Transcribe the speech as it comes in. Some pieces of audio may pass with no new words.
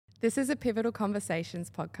This is a Pivotal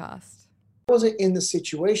Conversations podcast. I wasn't in the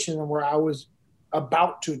situation where I was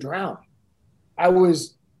about to drown. I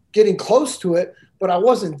was getting close to it, but I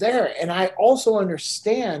wasn't there. And I also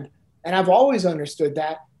understand, and I've always understood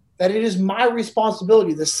that it is my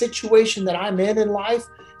responsibility. The situation that I'm in life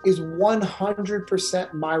is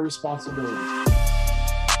 100% my responsibility.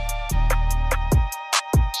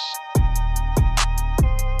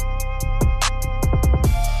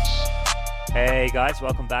 Hey guys,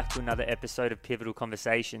 welcome back to another episode of Pivotal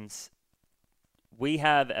Conversations. We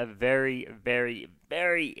have a very, very,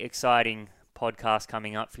 very exciting podcast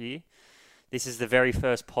coming up for you. This is the very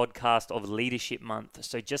first podcast of Leadership Month.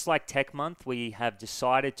 So just like Tech Month, we have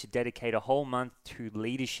decided to dedicate a whole month to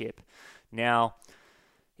leadership. Now,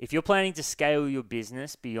 if you're planning to scale your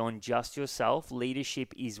business beyond just yourself,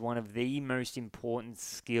 leadership is one of the most important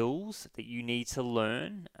skills that you need to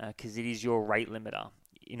learn because it is your rate limiter.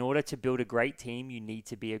 In order to build a great team, you need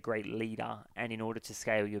to be a great leader. And in order to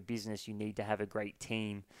scale your business, you need to have a great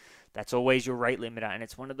team. That's always your rate limiter. And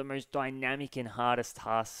it's one of the most dynamic and hardest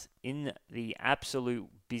tasks in the absolute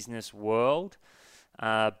business world.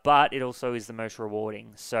 But it also is the most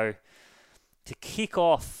rewarding. So to kick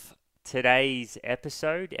off today's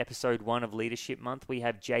episode 1 of Leadership Month, we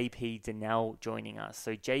have JP Dinnell joining us.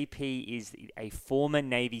 So JP is a former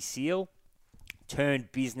Navy SEAL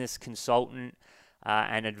turned business consultant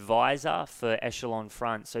and advisor for Echelon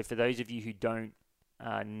Front. So for those of you who don't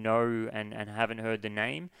know and haven't heard the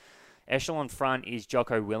name, Echelon Front is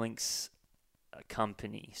Jocko Willink's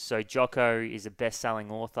company. So Jocko is a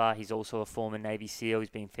best-selling author. He's also a former Navy SEAL. He's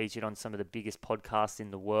been featured on some of the biggest podcasts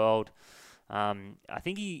in the world. I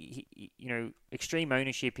think he Extreme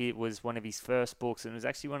Ownership was one of his first books, and it was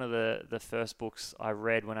actually one of the first books I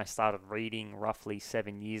read when I started reading roughly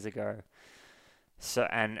 7 years ago. So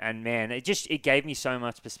and man, it gave me so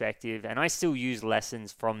much perspective, and I still use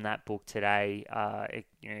lessons from that book today.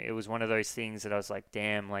 It was one of those things that I was like,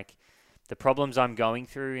 damn, like the problems I'm going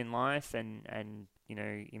through in life and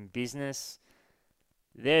in business,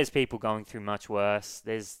 there's people going through much worse.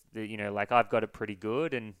 There's I've got it pretty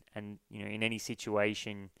good, and in any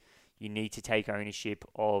situation, you need to take ownership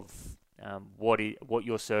of what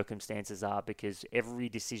your circumstances are, because every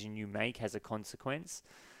decision you make has a consequence.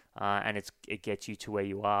 And it gets you to where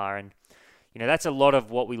you are. And, that's a lot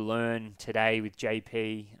of what we learn today with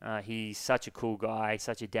JP. He's such a cool guy,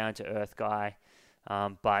 such a down-to-earth guy.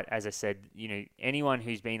 But as I said, anyone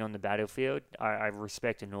who's been on the battlefield, I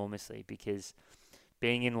respect enormously, because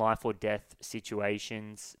being in life or death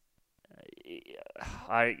situations,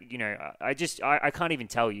 I can't even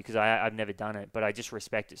tell you, because I've never done it, but I just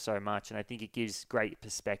respect it so much. And I think it gives great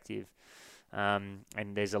perspective. And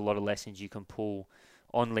there's a lot of lessons you can pull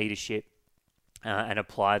on leadership and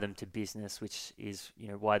apply them to business, which is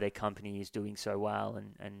why their company is doing so well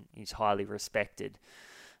and is highly respected.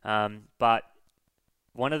 But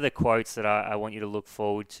one of the quotes that I want you to look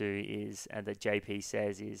forward to is, and that JP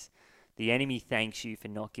says, is, "The enemy thanks you for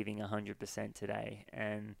not giving 100% today."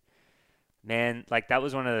 And man, like that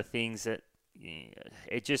was one of the things that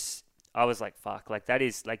I was like, fuck, like that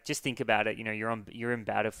is like, just think about it. You're on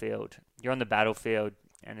the battlefield,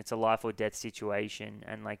 and it's a life or death situation,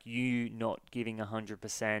 and like you not giving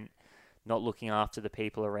 100%, not looking after the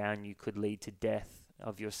people around you could lead to death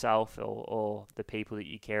of yourself or the people that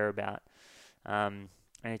you care about. And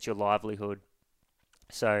it's your livelihood.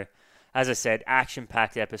 So, as I said,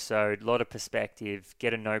 action-packed episode, a lot of perspective.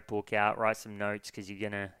 Get a notebook out, write some notes, because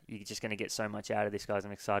you're just gonna get so much out of this, guys.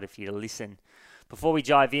 I'm excited for you to listen. Before we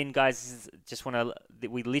dive in, guys,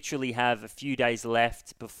 we literally have a few days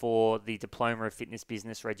left before the Diploma of Fitness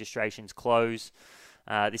Business registrations close.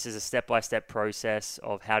 This is a step-by-step process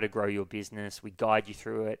of how to grow your business. We guide you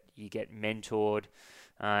through it. You get mentored,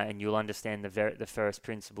 and you'll understand the first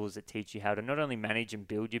principles that teach you how to not only manage and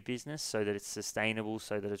build your business so that it's sustainable,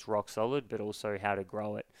 so that it's rock solid, but also how to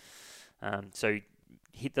grow it. So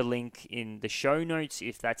hit the link in the show notes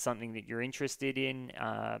if that's something that you're interested in.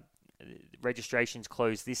 Registrations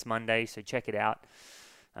close this Monday, so check it out.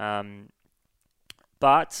 But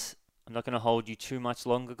I'm not going to hold you too much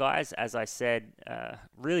longer, guys. As I said,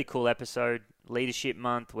 really cool episode, Leadership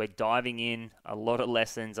Month. We're diving in, a lot of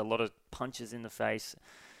lessons, a lot of punches in the face,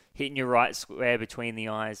 hitting you right square between the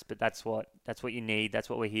eyes. But that's what you need. That's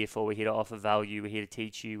what we're here for. We're here to offer value. We're here to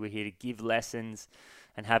teach you. We're here to give lessons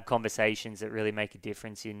and have conversations that really make a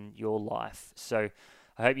difference in your life. So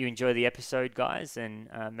I hope you enjoy the episode, guys, and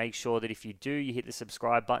make sure that if you do, you hit the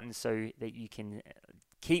subscribe button so that you can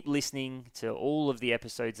keep listening to all of the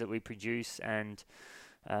episodes that we produce, and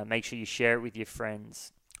make sure you share it with your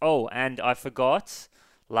friends. Oh, and I forgot,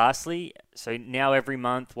 Lastly, so now every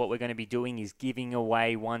month, what we're going to be doing is giving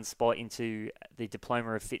away one spot into the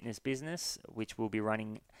Diploma of Fitness Business, which we'll be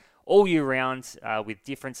running all year round with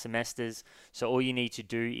different semesters. So all you need to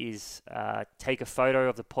do is take a photo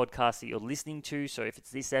of the podcast that you're listening to. So if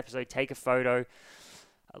it's this episode, take a photo,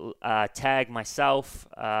 tag myself,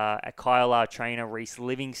 at Kyle R. Trainer, Reese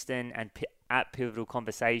Livingston, and at Pivotal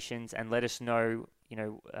Conversations, and let us know,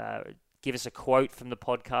 give us a quote from the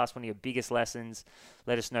podcast, one of your biggest lessons.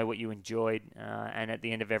 Let us know what you enjoyed. And at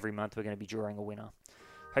the end of every month, we're going to be drawing a winner.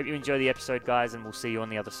 Hope you enjoy the episode, guys, and we'll see you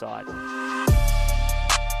on the other side.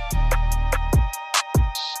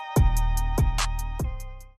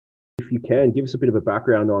 If you can, give us a bit of a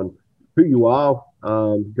background on who you are,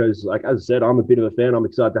 because, like as I said, I'm a bit of a fan. I'm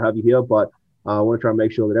excited to have you here, but I want to try and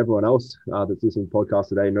make sure that everyone else that's listening to the podcast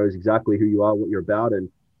today knows exactly who you are, what you're about, and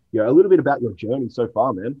a little bit about your journey so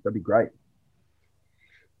far, man. That'd be great.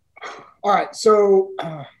 All right. So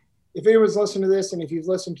if anyone's listening to this, and if you've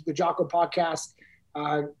listened to the Jocko podcast,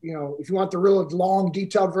 if you want the real long,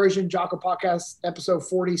 detailed version, Jocko podcast, episode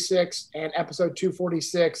 46 and episode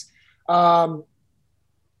 246. I'm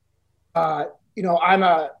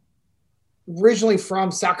originally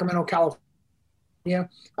from Sacramento, California.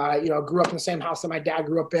 Grew up in the same house that my dad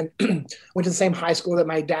grew up in, went to the same high school that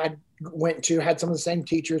my dad went to, had some of the same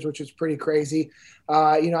teachers, which was pretty crazy.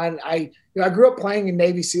 I grew up playing in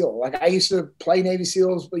Navy SEAL. Like I used to play Navy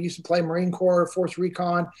SEALs, but used to play Marine Corps, Force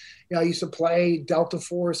Recon. I used to play Delta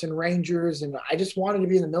Force and Rangers, and I just wanted to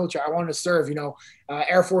be in the military. I wanted to serve,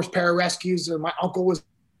 Air Force Pararescues. My uncle was,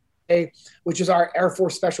 which is our Air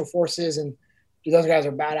Force Special Forces, and those guys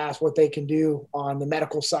are badass what they can do on the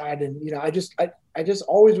medical side. And, I just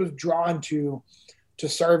always was drawn to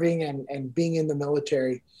serving and being in the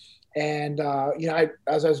military. And,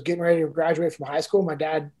 as I was getting ready to graduate from high school, my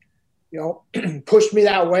dad, pushed me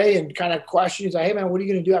that way and kind of questioned. He's like, "Hey man, what are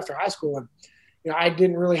you going to do after high school?" And, I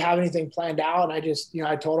didn't really have anything planned out. And I just,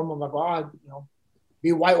 I told him, I'm like, well,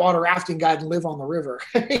 be a whitewater rafting guide and live on the river.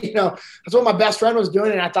 That's what my best friend was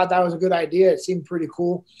doing. And I thought that was a good idea. It seemed pretty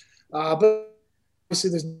cool. But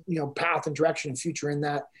obviously there's, path and direction and future in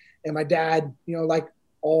that. And my dad, like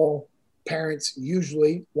all parents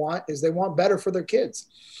usually want, is they want better for their kids.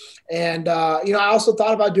 And, I also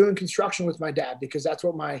thought about doing construction with my dad, because that's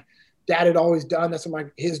what my dad had always done. That's what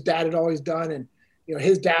his dad had always done. And,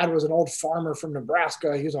 his dad was an old farmer from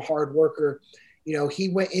Nebraska. He was a hard worker. He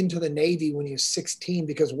went into the Navy when he was 16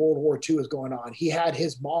 because World War II was going on. He had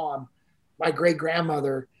his mom, my great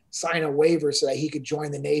grandmother, sign a waiver so that he could join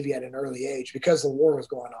the Navy at an early age because the war was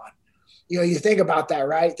going on. You think about that,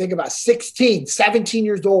 right? Think about 16, 17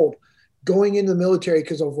 years old going into the military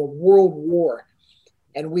because of a world war.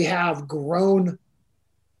 And we have grown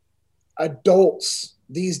adults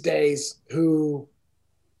these days who,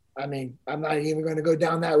 I'm not even going to go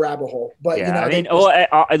down that rabbit hole, but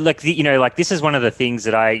this is one of the things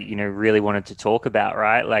that I, really wanted to talk about,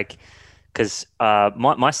 right? Like, because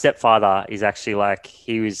my stepfather is actually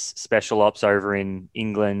he was special ops over in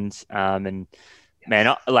England. And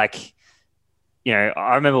man, I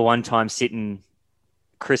remember one time sitting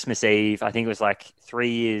Christmas Eve, I think it was 3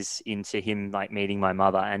 years into him meeting my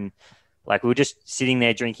mother, and we were just sitting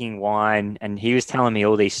there drinking wine, and he was telling me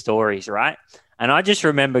all these stories, right? And I just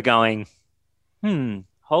remember going,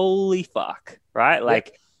 holy fuck,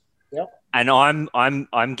 right? Yep. And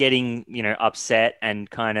I'm getting, upset and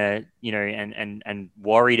kind of, and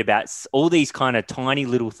worried about all these kind of tiny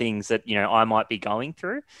little things that, I might be going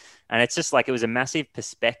through. And it's just it was a massive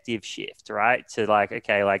perspective shift, right? To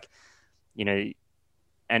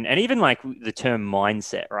and even the term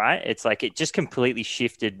mindset, right? It's it just completely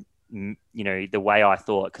shifted, the way I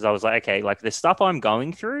thought. Cause I was okay, the stuff I'm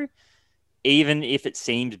going through, even if it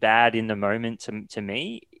seems bad in the moment to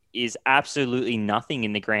me, is absolutely nothing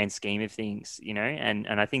in the grand scheme of things, and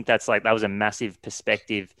I think that's that was a massive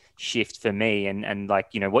perspective shift for me. And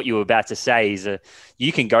what you were about to say is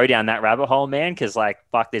you can go down that rabbit hole, man. Cause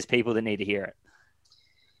fuck, there's people that need to hear it.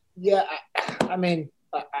 Yeah.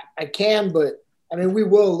 I can, but we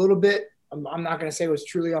will a little bit. I'm not going to say it was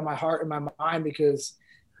truly on my heart and my mind because,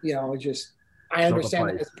 I understand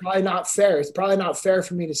that it's probably not fair. It's probably not fair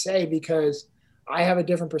for me to say because I have a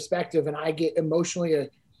different perspective and I get emotionally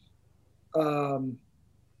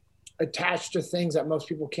attached to things that most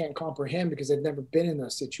people can't comprehend because they've never been in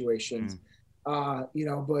those situations.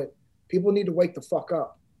 But people need to wake the fuck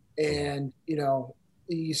up. And,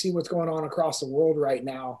 you see what's going on across the world right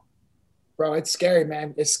now, bro. It's scary,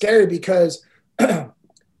 man. It's scary because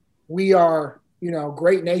we are,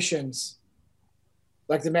 great nations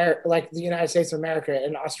like the United States of America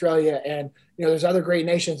and Australia. And, there's other great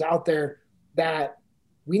nations out there that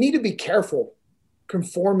we need to be careful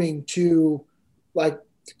conforming to like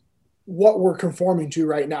what we're conforming to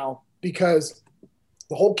right now, because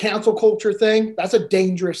the whole cancel culture thing, that's a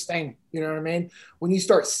dangerous thing. You know what I mean? When you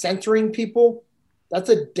start censoring people, that's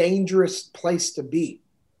a dangerous place to be.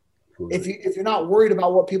 If you're not worried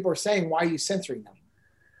about what people are saying, why are you censoring them?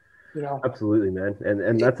 You know? Absolutely, man.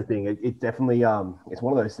 And that's the thing. It definitely it's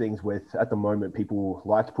one of those things with, at the moment, people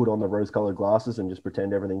like to put on the rose-colored glasses and just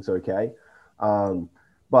pretend everything's okay.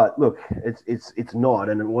 But look, it's not.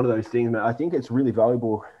 And one of those things, man, I think it's really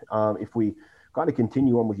valuable if we kind of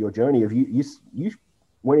continue on with your journey. If you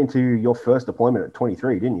went into your first deployment at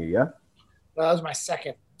 23, didn't you? Yeah. Well, that was my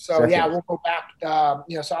second. So yeah, we'll go back.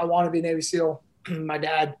 So I want to be a Navy SEAL. My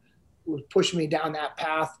dad was pushing me down that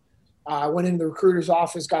path. I went into the recruiter's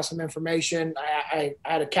office, got some information. I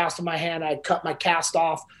had a cast on my hand. I cut my cast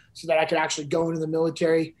off so that I could actually go into the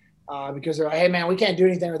military because they're like, hey, man, we can't do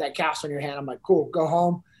anything with that cast on your hand. I'm like, cool, go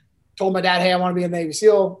home. Told my dad, hey, I want to be a Navy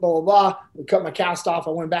SEAL, blah, blah, blah. We cut my cast off.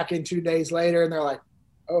 I went back in 2 days later, and they're like,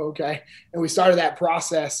 oh, okay. And we started that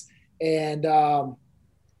process. And,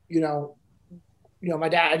 my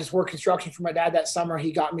dad, I just worked construction for my dad that summer.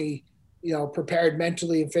 He got me, prepared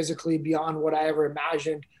mentally and physically beyond what I ever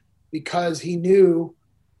imagined, because he knew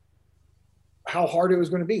how hard it was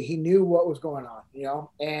going to be. He knew what was going on,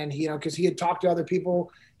 and, because he had talked to other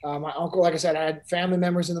people. My uncle, like I said, I had family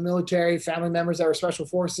members in the military, family members that were special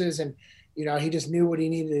forces, and, he just knew what he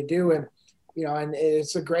needed to do. And, and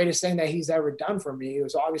it's the greatest thing that he's ever done for me. It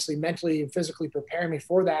was obviously mentally and physically preparing me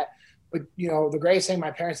for that. But, the greatest thing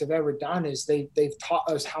my parents have ever done is they've taught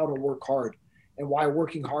us how to work hard, and why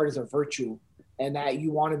working hard is a virtue, and that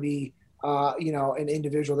you want to be, an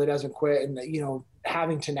individual that doesn't quit, and that,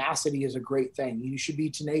 having tenacity is a great thing. You should be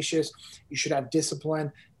tenacious. You should have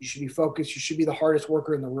discipline. You should be focused. You should be the hardest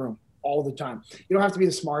worker in the room all the time. You don't have to be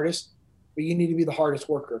the smartest, but you need to be the hardest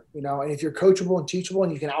worker, and if you're coachable and teachable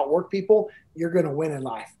and you can outwork people, you're going to win in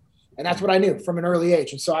life. And that's what I knew from an early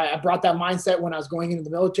age. And so I brought that mindset when I was going into the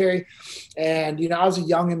military. And, I was a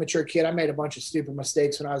young, immature kid. I made a bunch of stupid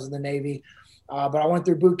mistakes when I was in the Navy. But I went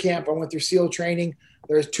through boot camp. I went through SEAL training.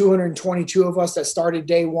 There's 222 of us that started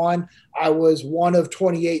day one. I was one of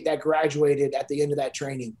 28 that graduated at the end of that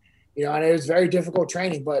training. And it was very difficult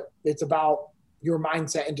training, but it's about your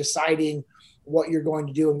mindset and deciding what you're going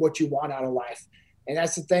to do and what you want out of life. And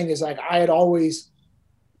that's the thing, is like, I had always,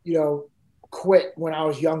 quit when I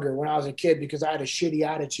was younger, when I was a kid, because I had a shitty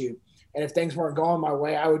attitude. And if things weren't going my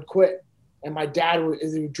way, I would quit. And my dad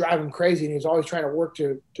would drive him crazy, and he was always trying to work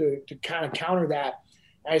to kind of counter that.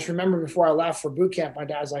 And I just remember before I left for boot camp, my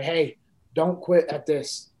dad's like, hey, don't quit at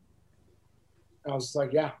this. And I was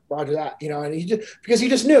like, yeah, roger that, and because he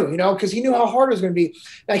just knew, because he knew how hard it was going to be.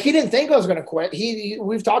 Like, he didn't think I was going to quit.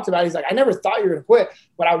 We've talked about it. He's like, I never thought you were going to quit,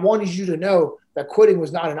 but I wanted you to know that quitting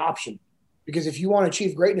was not an option. Because if you want to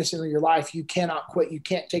achieve greatness in your life, you cannot quit. You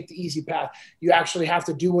can't take the easy path. You actually have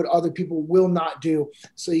to do what other people will not do,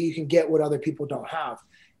 so you can get what other people don't have.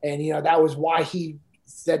 And, that was why he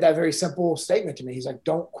said that very simple statement to me. He's like,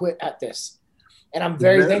 don't quit at this. And I'm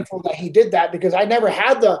very thankful that he did that, because I never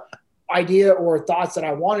had the idea or thoughts that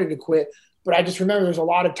I wanted to quit. But I just remember there's a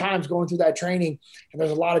lot of times going through that training, and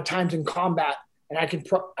there's a lot of times in combat. And I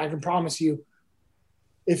can promise you,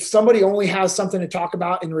 if somebody only has something to talk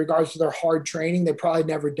about in regards to their hard training, they've probably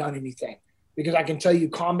never done anything, because I can tell you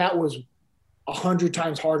combat was 100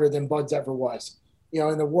 times harder than BUD/S ever was,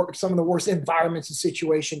 in some of the worst environments and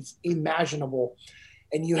situations imaginable.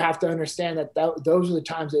 And you have to understand that those are the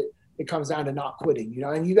times that it comes down to not quitting,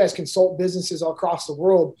 and you guys consult businesses all across the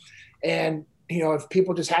world. And, if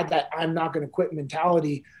people just had that I'm not going to quit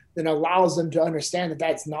mentality, then allows them to understand that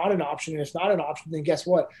that's not an option. And it's not an option, then guess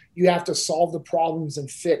what? You have to solve the problems and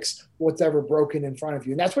fix what's ever broken in front of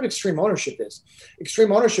you. And that's what extreme ownership is.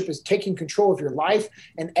 Extreme ownership is taking control of your life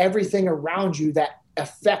and everything around you that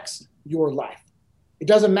affects your life. It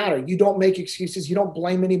doesn't matter. You don't make excuses. You don't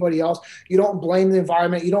blame anybody else. You don't blame the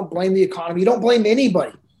environment. You don't blame the economy. You don't blame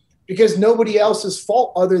anybody, because nobody else's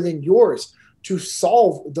fault other than yours to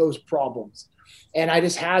solve those problems. And I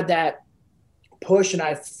just had that push, and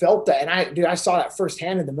I felt that. And I saw that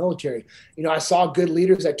firsthand in the military. I saw good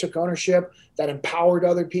leaders that took ownership, that empowered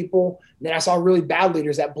other people. And then I saw really bad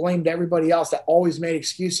leaders that blamed everybody else, that always made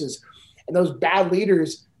excuses. And those bad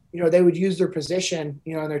leaders, they would use their position,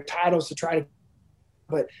 and their titles to try to,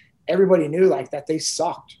 but everybody knew like that they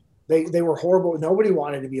sucked. They were horrible. Nobody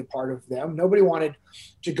wanted to be a part of them. Nobody wanted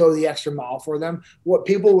to go the extra mile for them. What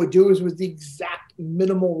people would do is with the exact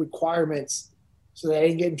minimal requirements so they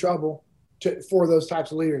didn't get in trouble for those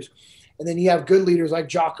types of leaders. And then you have good leaders like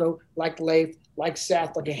Jocko, like Leif, like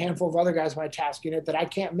Seth, like a handful of other guys in my task unit that I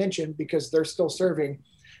can't mention because they're still serving,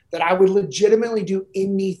 that I would legitimately do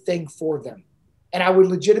anything for them. And I would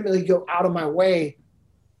legitimately go out of my way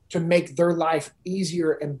to make their life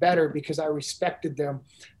easier and better because I respected them,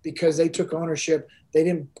 because they took ownership, they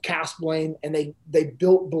didn't cast blame, and they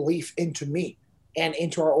built belief into me and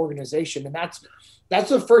into our organization. And that's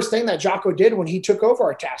the first thing that Jocko did when he took over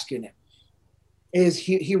our task unit, is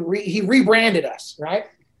he rebranded us, right?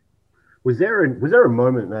 Was there a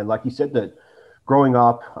moment, man, like you said, that growing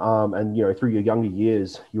up, and through your younger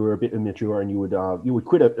years, you were a bit immature and you would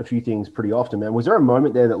quit a few things pretty often, man. Was there a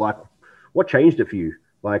moment there that, like, what changed it for you?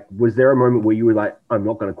 Like, was there a moment where you were like, I'm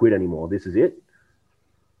not going to quit anymore, this is it?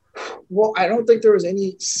 Well, I don't think there was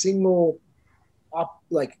any single I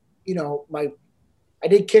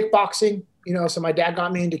did kickboxing, so my dad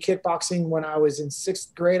got me into kickboxing when I was in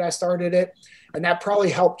 6th grade. I started it, and that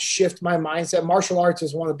probably helped shift my mindset. Martial arts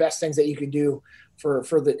is one of the best things that you can do for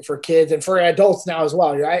kids and for adults now as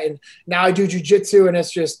well, right? And now I do jiu-jitsu, and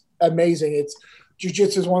it's just amazing.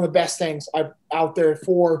 Jiu-jitsu is one of the best things out there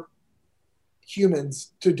for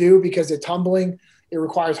humans to do, because it's humbling. It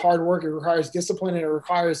requires hard work. It requires discipline, and it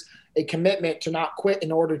requires a commitment to not quit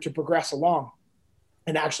in order to progress along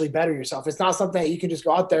and actually better yourself. It's not something that you can just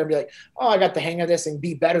go out there and be like, oh, I got the hang of this and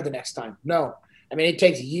be better the next time. No. I mean, it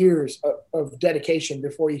takes years of dedication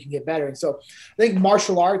before you can get better. And so I think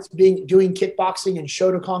martial arts, doing kickboxing and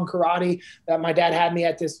Shotokan karate, that my dad had me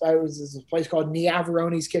at this place called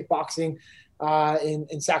Niavaroni's Kickboxing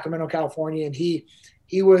in Sacramento, California. And he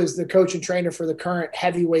was the coach and trainer for the current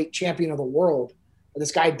heavyweight champion of the world,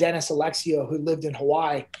 this guy, Dennis Alexio, who lived in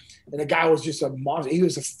Hawaii. And the guy was just a monster. He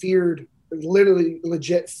was a feared, literally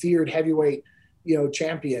legit feared heavyweight,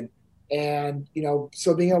 champion. And,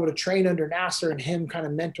 so being able to train under Nasser and him kind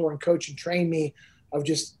of mentor and coach and train me, of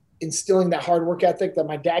just instilling that hard work ethic that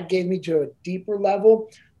my dad gave me to a deeper level,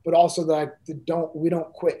 but also we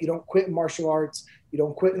don't quit. You don't quit in martial arts. You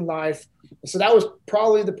don't quit in life. So that was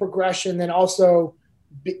probably the progression. Then also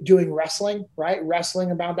doing wrestling, right?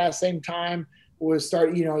 Wrestling about that same time was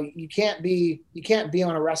you can't be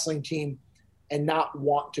on a wrestling team and not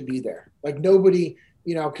want to be there. Like nobody,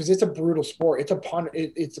 because it's a brutal sport. It's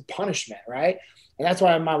a punishment, right? And that's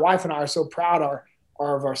why my wife and I are so proud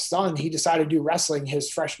of our son. He decided to do wrestling his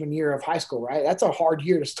freshman year of high school, right? That's a hard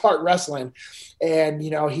year to start wrestling. And,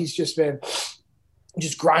 he's just been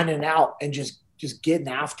just grinding out and just getting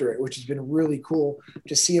after it, which has been really cool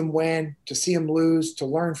to see him win, to see him lose, to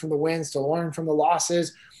learn from the wins, to learn from the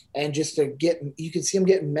losses, and just you can see him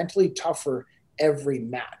getting mentally tougher every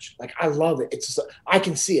match. Like, I love it. I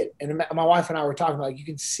can see it. And my wife and I were talking about, you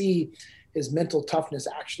can see his mental toughness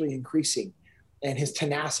actually increasing and his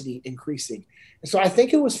tenacity increasing. And so I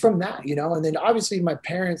think it was from that, and then obviously my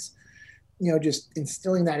parents, just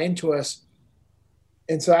instilling that into us.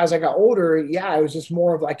 And so as I got older, it was just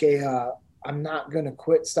more of like I'm not going to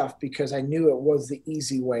quit stuff, because I knew it was the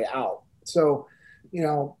easy way out. So,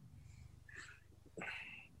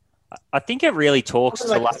 I think it really talks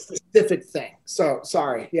to a specific thing. So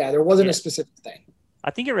sorry. Yeah, there wasn't a specific thing.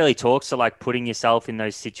 I think it really talks to like putting yourself in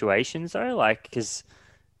those situations though. Like, cause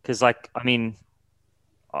like, I mean,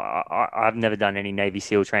 I've never done any Navy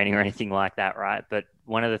SEAL training or anything like that. Right. But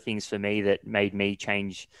one of the things for me that made me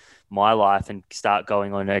change my life and start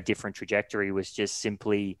going on a different trajectory was just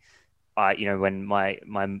simply,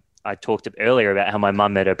 when I talked earlier about how my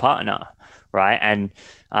mum met her partner. Right. And,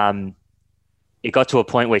 it got to a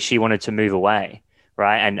point where she wanted to move away,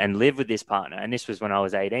 right, and live with this partner. And this was when I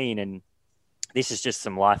was 18, and this is just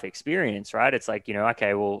some life experience, right? It's like,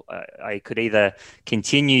 okay, well, I could either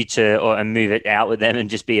continue to move it out with them and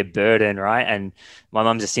just be a burden, right? And my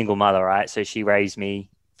mum's a single mother, right? So she raised me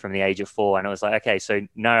from the age of 4, and I was like, okay, so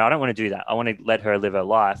no, I don't want to do that. I want to let her live her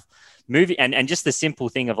life. Moving and just the simple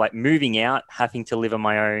thing of like moving out, having to live on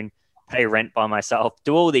my own, pay rent by myself,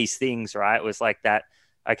 do all these things, right? Was like that.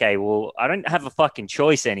 Okay, well, I don't have a fucking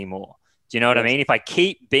choice anymore. Do you know what I mean? If I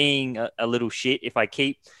keep being a little shit, if I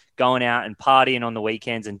keep going out and partying on the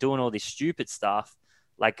weekends and doing all this stupid stuff,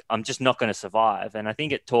 like, I'm just not going to survive. And I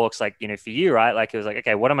think it talks like, for you, right? Like, it was like,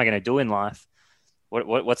 okay, what am I going to do in life?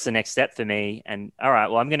 What's the next step for me? And all right,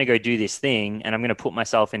 well, I'm going to go do this thing, and I'm going to put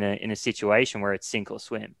myself in a situation where it's sink or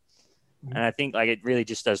swim. Mm-hmm. And I think like it really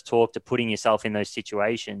just does talk to putting yourself in those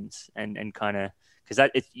situations and kind of, because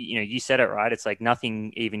that, you said it right. It's like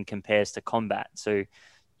nothing even compares to combat. So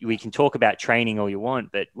we can talk about training all you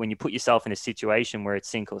want, but when you put yourself in a situation where it's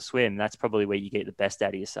sink or swim, that's probably where you get the best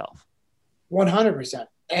out of yourself. 100%.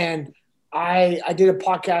 And I did a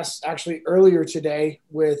podcast actually earlier today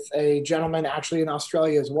with a gentleman actually in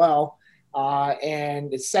Australia as well.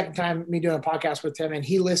 And it's the second time me doing a podcast with him, and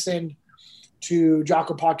he listened to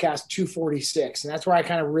Jocko podcast 246. And that's where I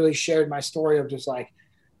kind of really shared my story of just like,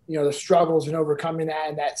 the struggles and overcoming that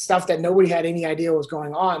and that stuff that nobody had any idea was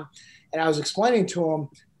going on. And I was explaining to him,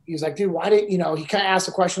 he was like, dude, why did, he kind of asked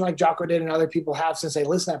a question like Jocko did and other people have since they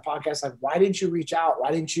listen to that podcast. Like, why didn't you reach out?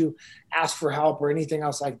 Why didn't you ask for help or anything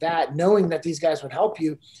else like that, knowing that these guys would help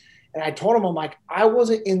you? And I told him, I'm like, I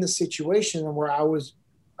wasn't in the situation where I was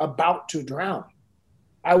about to drown.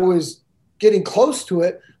 I was getting close to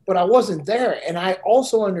it, but I wasn't there. And I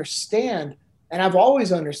also understand, and I've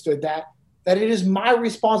always understood that it is my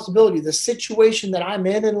responsibility. The situation that I'm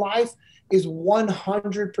in life is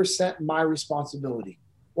 100% my responsibility,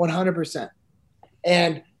 100%.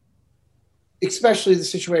 And especially the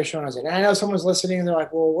situation I was in. And I know someone's listening and they're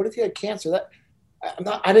like, well, what if you had cancer?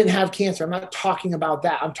 I didn't have cancer. I'm not talking about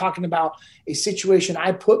that. I'm talking about a situation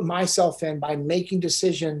I put myself in by making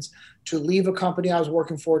decisions to leave a company I was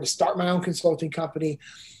working for, to start my own consulting company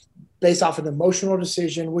based off an emotional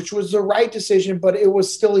decision, which was the right decision, but it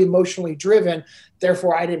was still emotionally driven.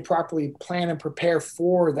 Therefore, I didn't properly plan and prepare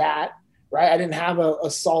for that, right? I didn't have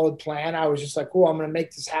a solid plan. I was just like, cool, I'm going to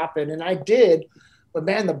make this happen. And I did. But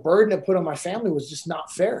man, the burden it put on my family was just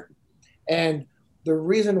not fair. And the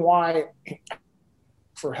reason why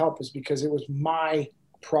for help is because it was my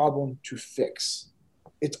problem to fix.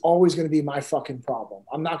 It's always going to be my fucking problem.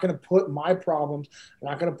 I'm not going to put my problems, I'm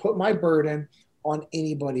not going to put my burden on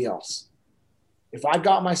anybody else. If I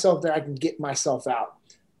got myself there, I can get myself out.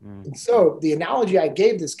 And so the analogy I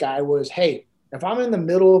gave this guy was, hey, if I'm in the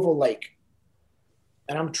middle of a lake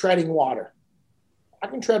and I'm treading water, I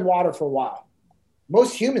can tread water for a while.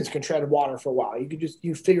 Most humans can tread water for a while.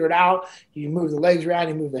 You figure it out. You move the legs around,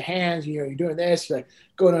 you move the hands, you're doing this, you're like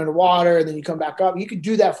going underwater, and then you come back up. You could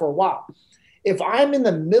do that for a while. If I'm in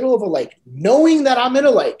the middle of a lake, knowing that I'm in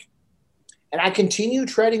a lake, and I continue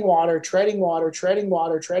treading water, and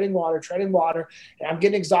I'm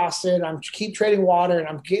getting exhausted, I'm keep treading water, and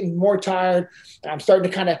I'm getting more tired, and I'm starting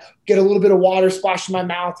to kind of get a little bit of water splashed in my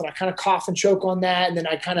mouth, and I kind of cough and choke on that, and then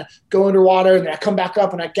I kind of go underwater, and then I come back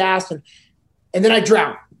up, and I gasp, and then I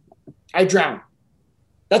drown.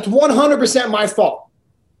 That's 100% my fault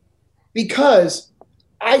because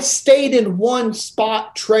I stayed in one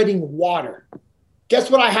spot treading water.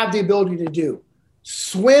 Guess what I have the ability to do?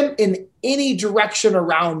 Swim in any direction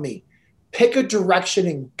around me. Pick a direction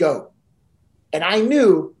and go. And I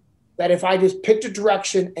knew that if I just picked a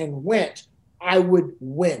direction and went, I would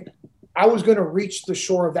win. I was going to reach the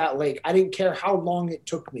shore of that lake. I didn't care how long it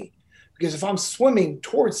took me. Because if I'm swimming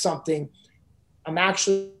towards something, I'm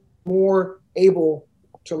actually more able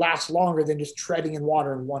to last longer than just treading in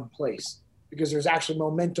water in one place, because there's actually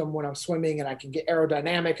momentum when I'm swimming and I can get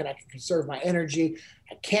aerodynamic and I can conserve my energy.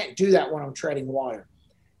 I can't do that when I'm treading water.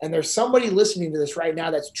 And there's somebody listening to this right now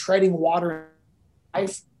that's treading water in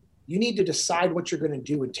life. You need to decide what you're going to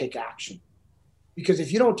do and take action, because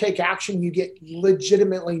if you don't take action, you get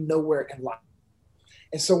legitimately nowhere in life.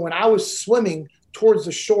 And so when I was swimming towards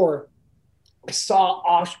the shore, I saw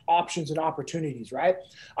options and opportunities, right?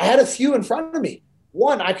 I had a few in front of me.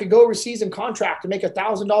 One, I could go overseas and contract to make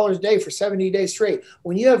 $1,000 a day for 70 days straight.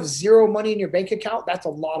 When you have zero money in your bank account, that's a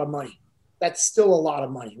lot of money. That's still a lot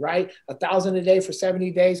of money, right? $1,000 a day for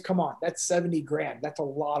 70 days. Come on, that's 70 grand. That's a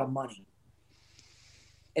lot of money.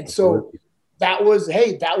 And so that was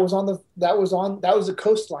the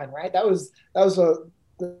coastline, right? That was the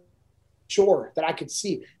shore that I could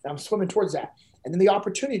see, and I'm swimming towards that. And then the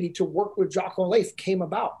opportunity to work with Jocko and Leif came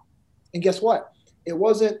about. And guess what? It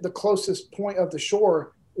wasn't the closest point of the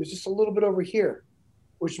shore. It was just a little bit over here,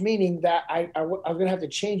 which meaning that I was going to have to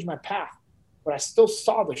change my path. But I still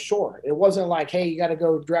saw the shore. It wasn't like, hey, you got to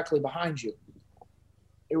go directly behind you.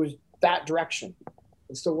 It was that direction.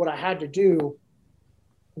 And so what I had to do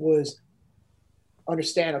was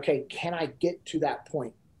understand, okay, can I get to that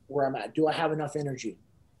point where I'm at? Do I have enough energy?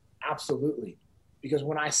 Absolutely. Because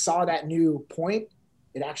when I saw that new point,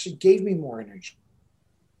 it actually gave me more energy,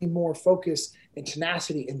 more focus and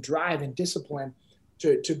tenacity and drive and discipline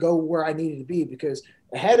to go where I needed to be. Because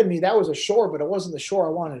ahead of me, that was a shore, but it wasn't the shore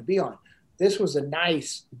I wanted to be on. This was a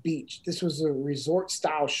nice beach. This was a resort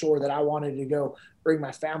style shore that I wanted to go bring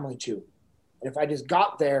my family to. And if I just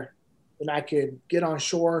got there, then I could get on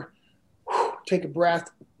shore, take a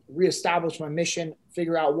breath, reestablish my mission,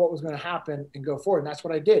 figure out what was going to happen and go forward. And that's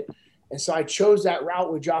what I did. And so I chose that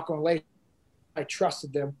route with Jocko and Leif. I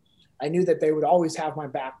trusted them. I knew that they would always have my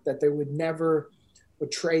back, that they would never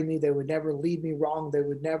betray me. They would never lead me wrong. They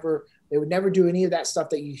would never do any of that stuff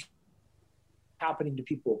that you happening to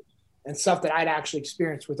people and stuff that I'd actually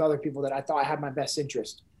experienced with other people that I thought I had my best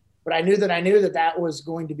interest. But I knew that was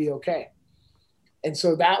going to be okay. And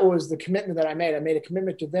so that was the commitment that I made. I made a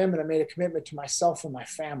commitment to them, and I made a commitment to myself and my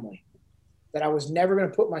family. that I was never going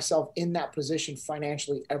to put myself in that position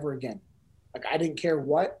financially ever again. Like, I didn't care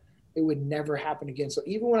what, it would never happen again. So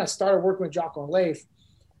even when I started working with Jocko and Leif,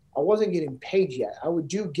 I wasn't getting paid yet. I would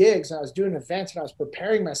do gigs and I was doing events and I was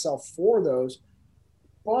preparing myself for those,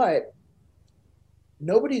 but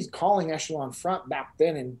nobody's calling Echelon Front back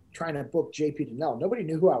then and trying to book JP Dinnell. Nobody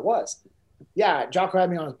knew who I was. Yeah, Jocko had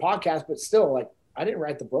me on his podcast, but still, like, I didn't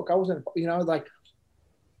write the book. I wasn't, like,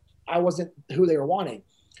 I wasn't who they were wanting.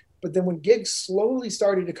 But then when gigs slowly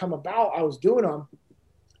started to come about, I was doing them.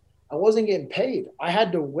 I wasn't getting paid. I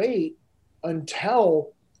had to wait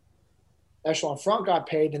until Echelon Front got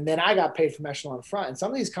paid, and then I got paid from Echelon Front. And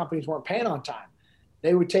some of these companies weren't paying on time.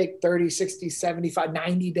 They would take 30, 60, 75,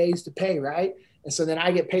 90 days to pay, right? And so then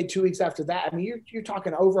I get paid 2 weeks after that. I mean, you're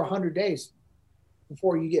talking over 100 days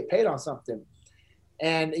before you get paid on something.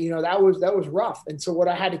 And, that was rough. And so what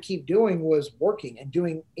I had to keep doing was working and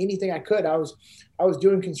doing anything I could. I was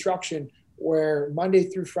doing construction where Monday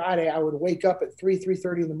through Friday, I would wake up at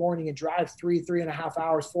 3:30 in the morning and drive 3.5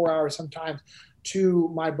 hours, 4 hours sometimes to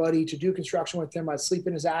my buddy to do construction with him. I'd sleep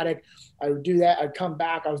in his attic. I would do that. I'd come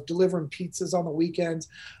back. I was delivering pizzas on the weekends.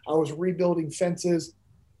 I was rebuilding fences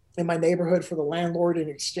in my neighborhood for the landlord in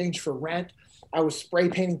exchange for rent. I was spray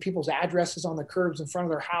painting people's addresses on the curbs in front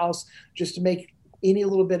of their house just to make any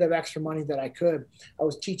little bit of extra money that I could. I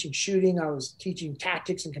was teaching shooting. I was teaching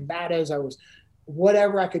tactics and combatives. I was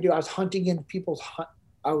whatever I could do. I was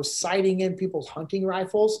I was sighting in people's hunting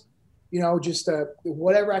rifles, just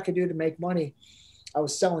whatever I could do to make money. I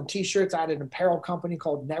was selling t-shirts. I had an apparel company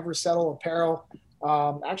called Never Settle Apparel.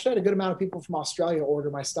 Actually, I had a good amount of people from Australia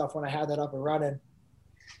order my stuff when I had that up and running.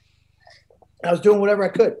 I was doing whatever I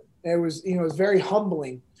could. It was, it was very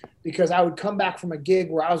humbling because I would come back from a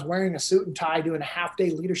gig where I was wearing a suit and tie doing a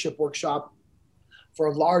half-day leadership workshop for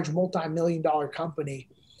a large multi-million-dollar company.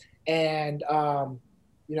 And, I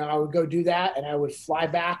would go do that and I would fly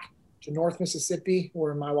back to North Mississippi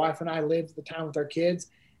where my wife and I lived at the time with our kids.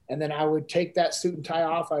 And then I would take that suit and tie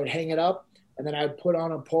off. I would hang it up and then I would put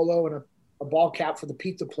on a polo and a ball cap for the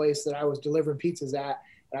pizza place that I was delivering pizzas at.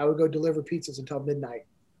 And I would go deliver pizzas until midnight.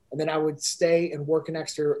 And then I would stay and work an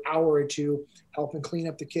extra hour or two, helping clean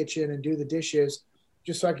up the kitchen and do the dishes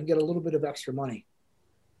just so I can get a little bit of extra money.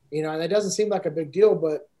 And that doesn't seem like a big deal,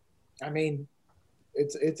 but I mean,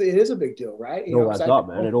 it is a big deal, right? It all adds up,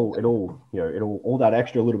 man. It all that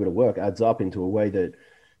extra little bit of work adds up into a way that,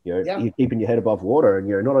 you're keeping your head above water and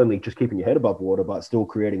you're not only just keeping your head above water, but still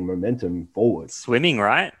creating momentum forward. Swimming,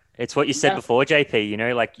 right? It's what you said before,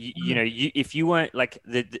 JP, if you weren't like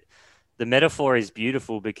the metaphor is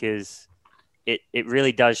beautiful because it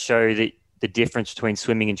really does show the difference between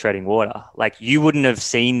swimming and treading water. Like you wouldn't have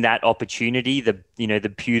seen that opportunity,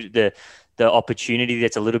 the opportunity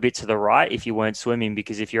that's a little bit to the right if you weren't swimming,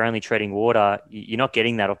 because if you're only treading water, you're not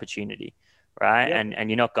getting that opportunity, right? Yeah. And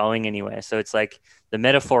you're not going anywhere. So it's like the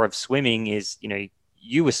metaphor of swimming is,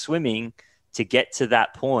 you were swimming to get to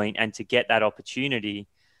that point and to get that opportunity.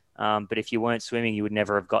 But if you weren't swimming, you would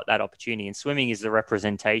never have got that opportunity. And swimming is the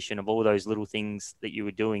representation of all those little things that you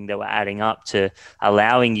were doing that were adding up to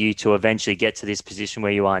allowing you to eventually get to this position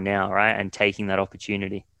where you are now, right? And taking that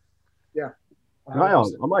opportunity. Yeah. I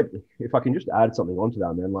might, if I can just add something onto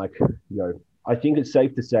that, man, I think it's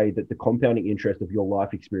safe to say that the compounding interest of your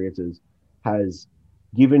life experiences has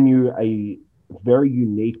given you a very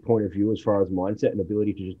unique point of view as far as mindset and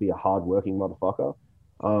ability to just be a hardworking motherfucker.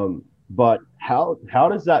 But how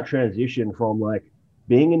does that transition from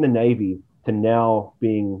being in the Navy to now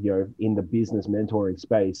being, in the business mentoring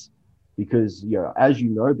space? Because, as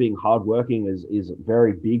being hardworking is a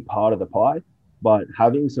very big part of the pie, but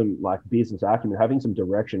having some business acumen, having some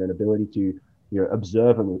direction and ability to,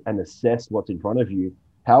 observe and assess what's in front of you.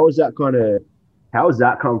 How has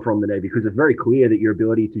that come from the Navy? Because it's very clear that your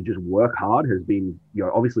ability to just work hard has been,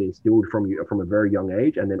 obviously instilled from you from a very young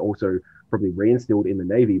age, and then also probably reinstilled in the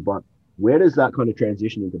Navy. But where does that kind of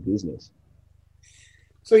transition into business?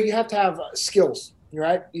 So you have to have skills,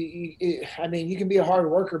 right? You can be a hard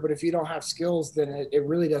worker, but if you don't have skills, then it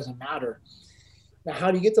really doesn't matter. Now,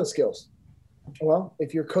 how do you get those skills? Well,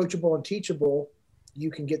 if you're coachable and teachable,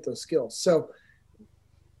 you can get those skills. So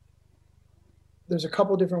there's a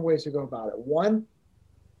couple different ways to go about it. One,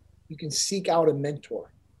 you can seek out a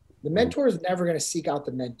mentor. The mentor is never going to seek out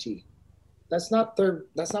the mentee. That's not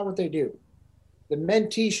what they do. The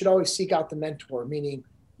mentee should always seek out the mentor, meaning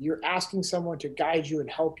you're asking someone to guide you and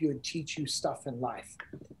help you and teach you stuff in life.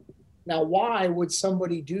 Now, why would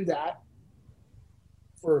somebody do that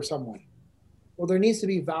for someone? Well, there needs to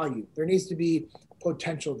be value. There needs to be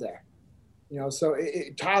potential there. So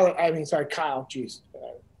Kyle, geez.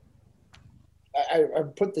 I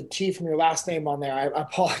put the T from your last name on there. I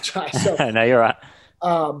apologize. So, No, you're right.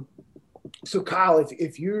 So Kyle,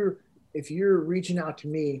 if you're reaching out to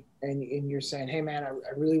me and you're saying, hey man, I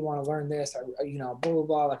really want to learn this, blah, blah,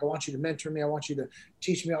 blah. Like, I want you to mentor me. I want you to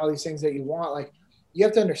teach me all these things that you want. Like, you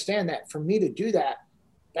have to understand that for me to do that,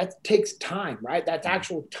 that takes time, right? That's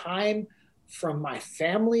actual time from my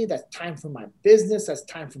family. That's time from my business. That's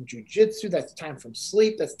time from jujitsu. That's time from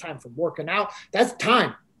sleep. That's time from working out. That's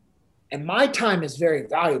time. And my time is very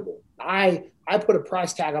valuable. I put a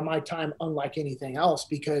price tag on my time unlike anything else,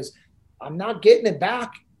 because I'm not getting it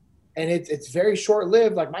back. And it's very short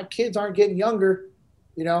lived. Like, my kids aren't getting younger,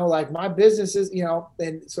 like my business is,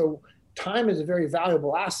 and so time is a very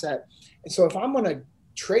valuable asset. And so if I'm going to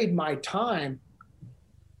trade my time,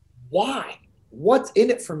 why? What's in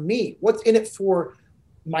it for me? What's in it for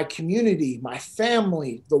my community, my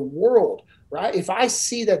family, the world, right? If I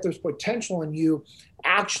see that there's potential in you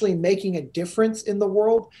actually making a difference in the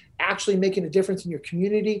world, actually making a difference in your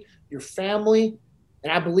community, your family,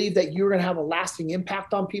 and I believe that you're going to have a lasting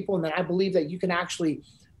impact on people, and then I believe that you can actually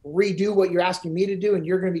redo what you're asking me to do, and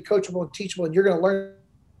you're going to be coachable and teachable, and you're going to learn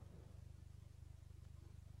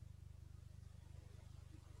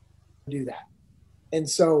to do that. And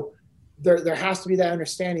so there has to be that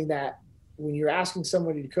understanding that when you're asking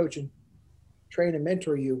somebody to coach and train and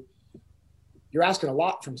mentor you, you're asking a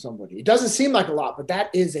lot from somebody. It doesn't seem like a lot, but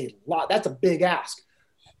that is a lot. That's a big ask.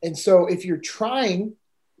 And so if you're trying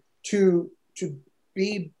to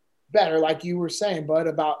be better, like you were saying, bud,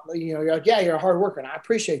 about, you're like, yeah, you're a hard worker, and I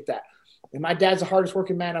appreciate that. And my dad's the hardest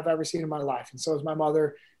working man I've ever seen in my life. And so is my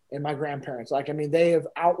mother and my grandparents. Like, I mean, they have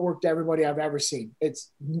outworked everybody I've ever seen.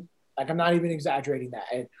 It's like, I'm not even exaggerating that.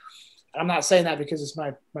 And I'm not saying that because it's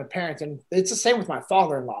my parents. And it's the same with my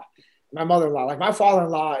father-in-law, my mother-in-law. Like, my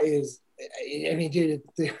father-in-law is, I mean, dude,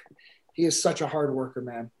 he is such a hard worker,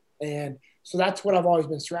 man. And so that's what I've always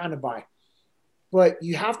been surrounded by. But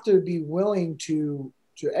you have to be willing to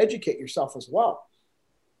educate yourself as well.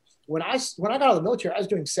 When I got out of the military, I was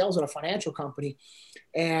doing sales at a financial company,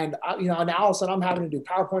 and now all of a sudden I'm having to do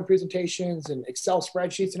PowerPoint presentations and Excel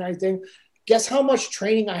spreadsheets and everything. Guess how much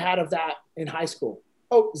training I had of that in high school?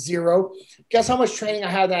 Oh, zero. Guess how much training I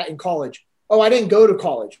had that in college? Oh, I didn't go to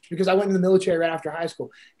college because I went in the military right after high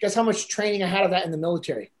school. Guess how much training I had of that in the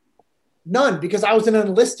military? None, because I was an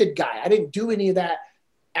enlisted guy. I didn't do any of that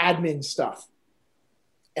admin stuff.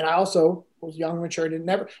 And I also was young and mature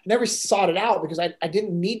and never sought it out because I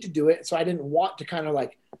didn't need to do it. So I didn't want to kind of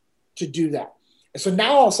like to do that. And so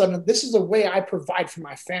now all of a sudden, this is a way I provide for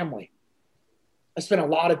my family. I spent a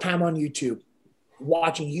lot of time on YouTube,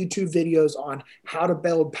 watching YouTube videos on how to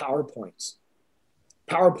build PowerPoints,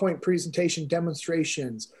 PowerPoint presentation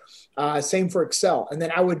demonstrations, same for Excel. And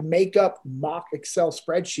then I would make up mock Excel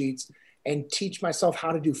spreadsheets and teach myself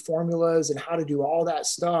how to do formulas and how to do all that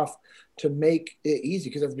stuff to make it easy.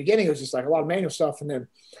 Because at the beginning, it was just like a lot of manual stuff. And then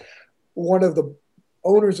one of the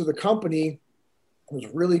owners of the company was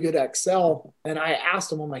really good at Excel. And I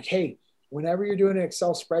asked him, I'm like, hey, whenever you're doing an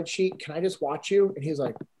Excel spreadsheet, can I just watch you? And he's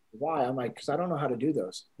like, why? I'm like, because I don't know how to do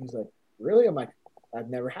those. He's like, really? I'm like, I've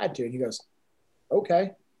never had to. And he goes,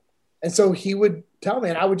 okay. And so he would tell me,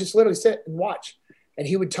 and I would just literally sit and watch. And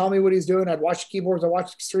he would tell me what he's doing. I'd watch keyboards. I'd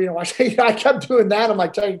watch the screen. I kept doing that. I'm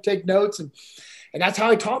like, trying to take notes. And that's how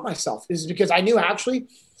I taught myself, is because I knew actually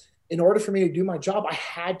in order for me to do my job, I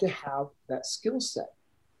had to have that skill set.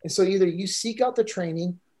 And so either you seek out the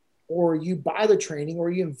training or you buy the training or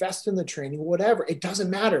you invest in the training, whatever. It doesn't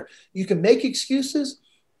matter. You can make excuses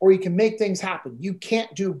or you can make things happen. You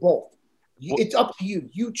can't do both. It's up to you.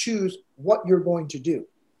 You choose what you're going to do.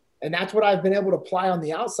 And that's what I've been able to apply on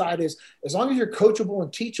the outside, is as long as you're coachable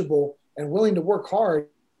and teachable and willing to work hard,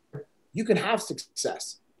 you can have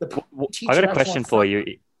success. I got a question for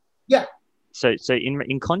you. Yeah. So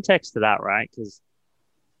in context to that, right? Because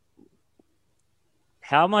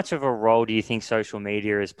how much of a role do you think social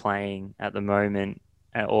media is playing at the moment,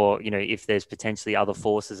 or if there's potentially other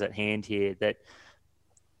forces at hand here that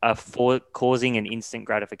are causing an instant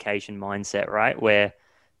gratification mindset, right? Where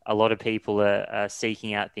a lot of people are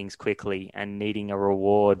seeking out things quickly and needing a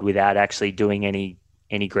reward without actually doing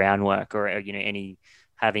any groundwork or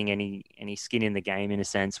having any skin in the game, in a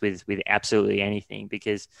sense, with absolutely anything.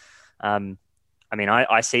 Because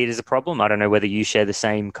I see it as a problem. I don't know whether you share the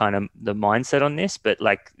same kind of the mindset on this, but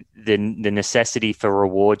like the necessity for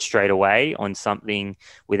reward straight away on something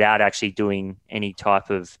without actually doing any type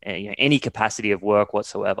of any capacity of work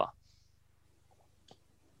whatsoever.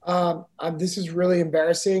 This is really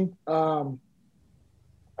embarrassing. I'm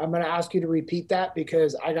going to ask you to repeat that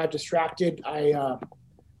because I got distracted.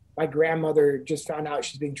 My grandmother just found out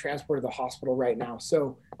she's being transported to the hospital right now.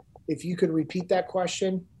 So if you could repeat that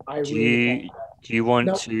question, I Do really you want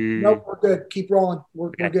nope, to? nope, we're good. Keep rolling.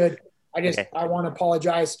 We're good. Okay. I want to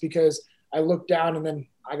apologize because I looked down and then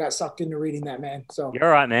I got sucked into reading that, man. So You're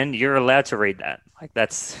all right, man. You're allowed to read that. Like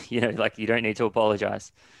that's, like you don't need to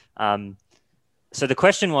apologize. So the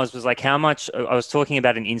question was like how much I was talking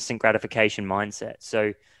about an instant gratification mindset.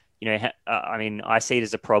 So, I mean, I see it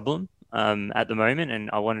as a problem at the moment, and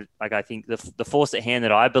I think the force at hand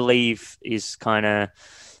that I believe is kind of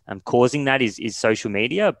causing that is social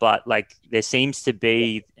media. But like there seems to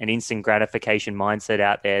be an instant gratification mindset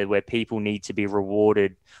out there where people need to be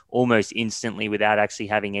rewarded almost instantly without actually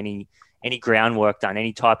having any groundwork done,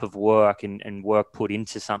 any type of work and work put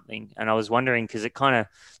into something. And I was wondering, because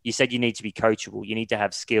you said you need to be coachable, you need to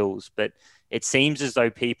have skills, but it seems as though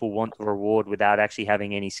people want the reward without actually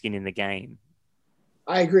having any skin in the game.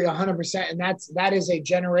 I agree 100%. And that is a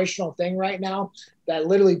generational thing right now that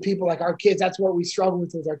literally people like our kids, that's what we struggle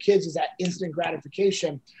with our kids is that instant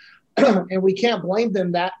gratification. And we can't blame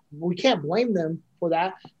them for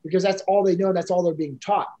that because that's all they know. That's all they're being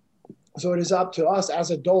taught. So it is up to us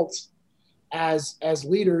as adults, as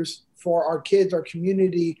leaders for our kids, our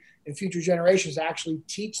community, and future generations to actually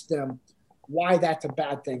teach them why that's a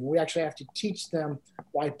bad thing. We actually have to teach them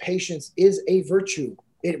why patience is a virtue.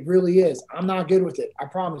 It really is. I'm not good with it. I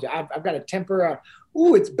promise you. I've got a temper.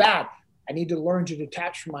 It's bad. I need to learn to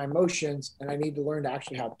detach from my emotions, and I need to learn to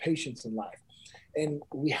actually have patience in life. And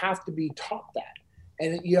we have to be taught that.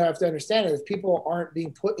 And you have to understand that if people aren't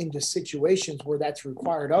being put into situations where that's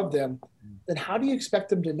required of them, then how do you expect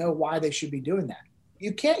them to know why they should be doing that?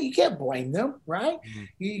 You can't blame them, right? Mm-hmm.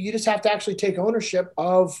 You just have to actually take ownership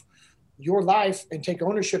of your life and take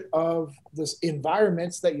ownership of this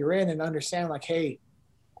environments that you're in and understand like, hey,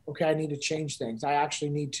 okay, I need to change things. I actually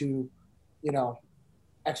need to,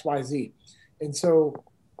 X, Y, Z. And so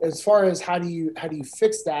as far as how do you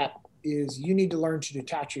fix that is you need to learn to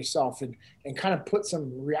detach yourself and kind of put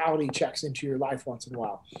some reality checks into your life once in a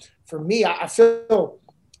while. For me, I feel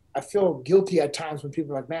guilty at times when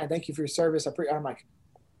people are like, man, thank you for your service. I'm like,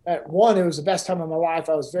 at one, it was the best time of my life.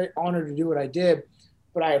 I was very honored to do what I did,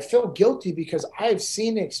 but I feel guilty because I have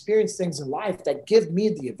seen and experienced things in life that give me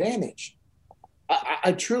the advantage.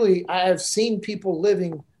 I have seen people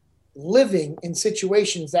living in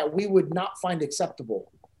situations that we would not find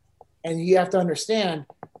acceptable. And you have to understand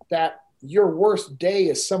that your worst day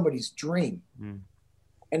is somebody's dream. Mm.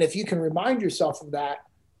 And if you can remind yourself of that,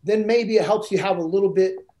 then maybe it helps you have a little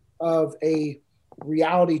bit of a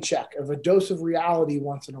reality check, of a dose of reality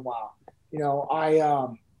once in a while.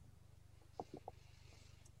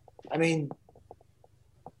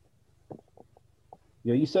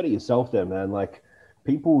 You said it yourself there, man. Like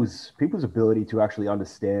people's ability to actually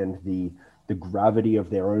understand the gravity of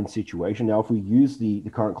their own situation. Now, if we use the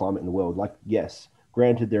current climate in the world, like, yes,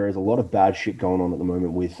 granted, there is a lot of bad shit going on at the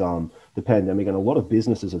moment with the pandemic, and a lot of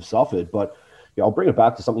businesses have suffered. But I'll bring it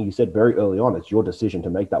back to something you said very early on. It's your decision to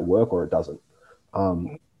make that work or it doesn't.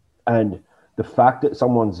 And the fact that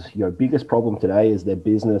someone's biggest problem today is their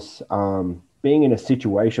business being in a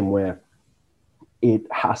situation where it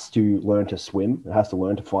has to learn to swim. It has to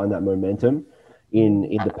learn to find that momentum in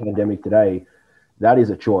the pandemic today. That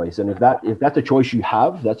is a choice. And if that's a choice you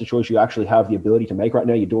have, that's a choice you actually have the ability to make right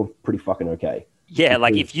now, you're doing pretty fucking okay. Yeah,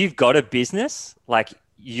 like if you've got a business, like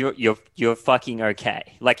you're fucking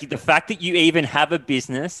okay. Like the fact that you even have a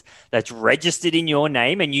business that's registered in your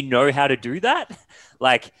name and you know how to do that,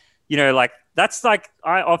 like that's like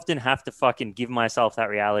I often have to fucking give myself that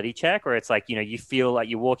reality check where it's like, you feel like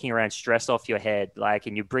you're walking around stress off your head, like,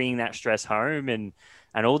 and you're bringing that stress home and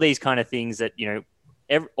all these kind of things that,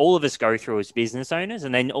 all of us go through as business owners.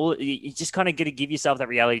 And then you just kind of got to give yourself that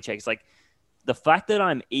reality check. It's like the fact that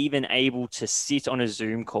I'm even able to sit on a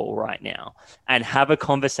Zoom call right now and have a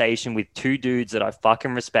conversation with two dudes that I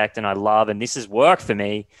fucking respect and I love, and this is work for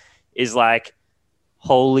me, is like,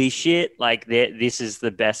 holy shit, like this is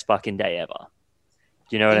the best fucking day ever.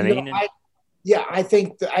 Do you know what I mean? I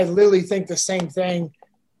literally think the same thing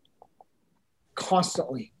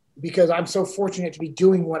constantly because I'm so fortunate to be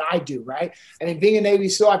doing what I do, right? I mean, being a Navy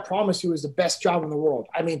SEAL, I promise you, is the best job in the world.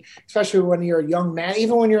 I mean, especially when you're a young man,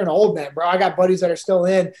 even when you're an old man, bro. I got buddies that are still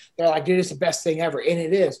in. They're like, dude, it's the best thing ever. And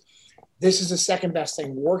it is. This is the second best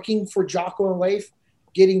thing. Working for Jocko and Leif,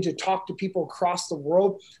 getting to talk to people across the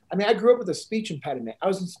world. I mean, I grew up with a speech impediment. I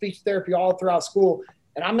was in speech therapy all throughout school,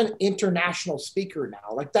 and I'm an international speaker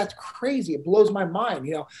now. Like, that's crazy. It blows my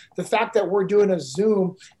mind. The fact that we're doing a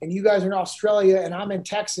Zoom and you guys are in Australia and I'm in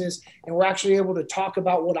Texas, and we're actually able to talk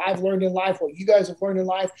about what I've learned in life, what you guys have learned in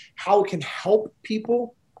life, how it can help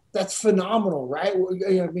people. That's phenomenal, right?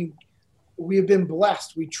 I mean, we have been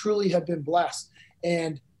blessed. We truly have been blessed.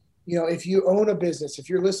 And if you own a business, if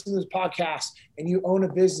you're listening to this podcast and you own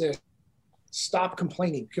a business, stop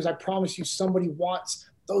complaining, because I promise you somebody wants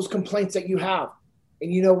those complaints that you have.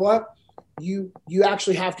 And you know what? You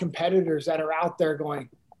actually have competitors that are out there going,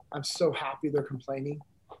 I'm so happy they're complaining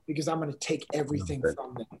because I'm going to take everything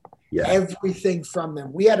from them. Yeah. Everything from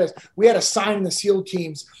them. We had a sign in the SEAL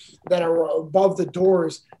teams that are above the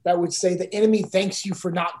doors that would say, the enemy thanks you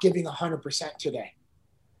for not giving 100% today.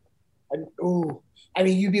 And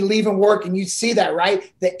you'd be leaving work and you'd see that,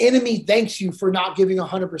 right? The enemy thanks you for not giving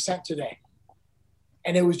 100% today.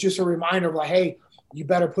 And it was just a reminder of like, hey, you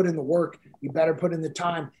better put in the work. You better put in the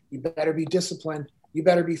time. You better be disciplined. You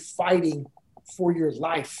better be fighting for your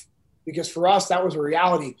life. Because for us, that was a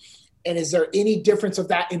reality. And is there any difference of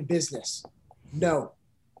that in business? No.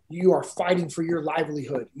 You are fighting for your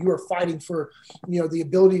livelihood. You are fighting for, the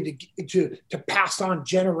ability to pass on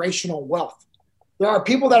generational wealth. There are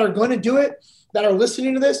people that are going to do it that are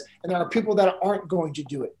listening to this, and there are people that aren't going to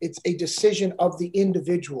do it. It's a decision of the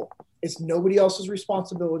individual. It's nobody else's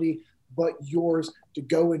responsibility but yours to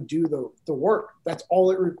go and do the work. That's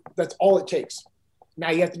all it takes. Now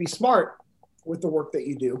you have to be smart with the work that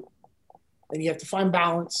you do, and you have to find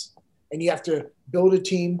balance, and you have to build a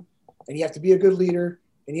team, and you have to be a good leader,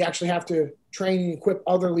 and you actually have to train and equip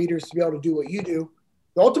other leaders to be able to do what you do.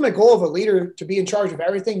 The ultimate goal of a leader to be in charge of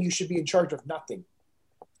everything, you should be in charge of nothing.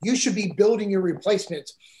 You should be building your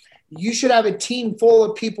replacements. You should have a team full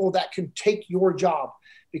of people that can take your job,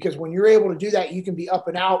 because when you're able to do that, you can be up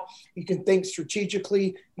and out. You can think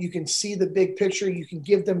strategically. You can see the big picture. You can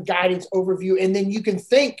give them guidance, overview, and then you can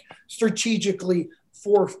think strategically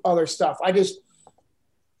for other stuff.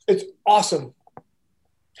 It's awesome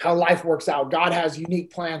how life works out. God has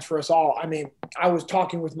unique plans for us all. I was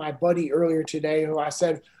talking with my buddy earlier today who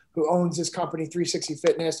owns this company, 360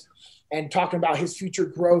 Fitness, and talking about his future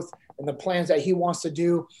growth and the plans that he wants to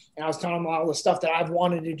do. And I was telling him all the stuff that I've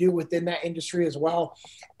wanted to do within that industry as well,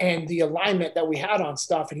 and the alignment that we had on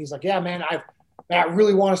stuff. And he's like, yeah, man, I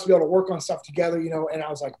really want us to be able to work on stuff together, And I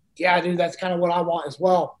was like, yeah, dude, that's kind of what I want as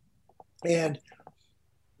well. And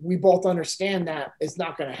we both understand that it's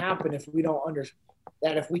not going to happen if we don't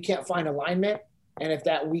that if we can't find alignment, and if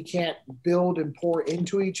that we can't build and pour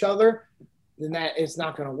into each other, then that it's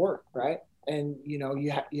not going to work, right? And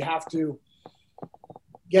you have to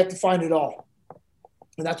find it all.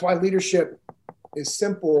 And that's why leadership is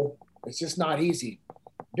simple. It's just not easy.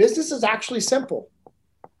 Business is actually simple.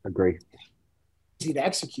 Agree. Easy to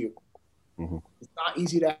execute. Mm-hmm. It's not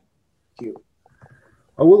easy to execute.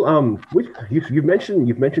 Oh, well, you've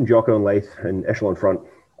mentioned Jocko and Lath and Echelon Front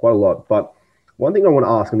quite a lot, but one thing I want to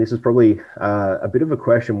ask, and this is probably a bit of a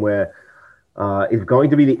question where it's going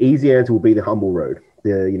to be the easy answer will be the humble road.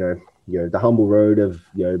 The humble road of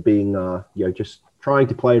being just trying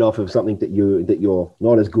to play it off of something that you're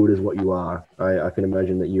not as good as what you are. I can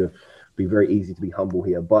imagine that you'd be very easy to be humble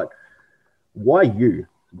here. But why you?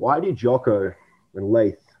 Why did Jocko and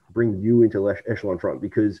Lath bring you into Echelon Front?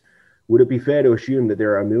 Because would it be fair to assume that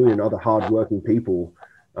there are a million other hardworking people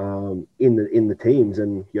in the teams?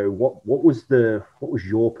 And what was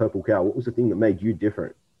your purple cow? What was the thing that made you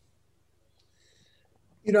different?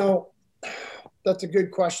 That's a good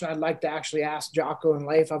question. I'd like to actually ask Jocko and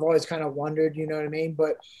Lath. I've always kind of wondered, you know what I mean?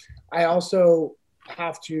 But I also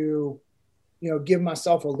have to, give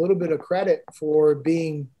myself a little bit of credit for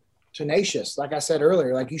being tenacious. Like I said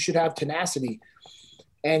earlier, like you should have tenacity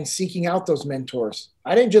and seeking out those mentors.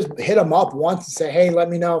 I didn't just hit them up once and say, hey, let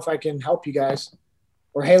me know if I can help you guys.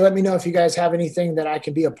 Or, hey, let me know if you guys have anything that I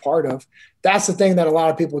can be a part of. That's the thing that a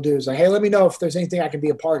lot of people do is like, hey, let me know if there's anything I can be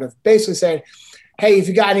a part of. Basically saying, hey, if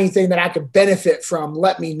you got anything that I could benefit from,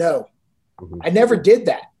 let me know. Mm-hmm. I never did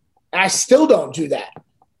that. And I still don't do that.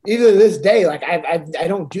 Even to this day, like I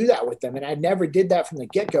don't do that with them. And I never did that from the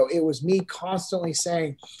get-go. It was me constantly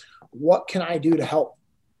saying, what can I do to help?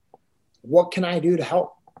 What can I do to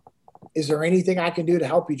help? Is there anything I can do to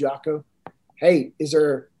help you, Jocko? Hey, is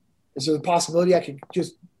there the possibility I could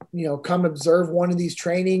just, come observe one of these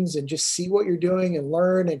trainings and just see what you're doing and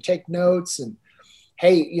learn and take notes? And,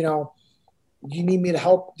 hey, you need me to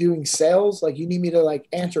help doing sales? Like, you need me to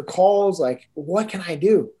answer calls? Like, what can I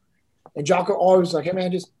do? And Jocko always was like, hey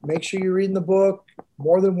man, just make sure you're reading the book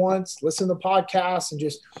more than once, listen to the podcast, and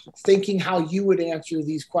just thinking how you would answer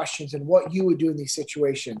these questions and what you would do in these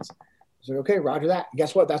situations. I was like, okay, roger that. And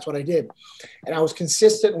guess what? That's what I did. And I was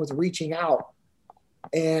consistent with reaching out,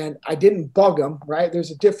 and I didn't bug them, right?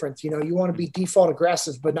 There's a difference. You want to be default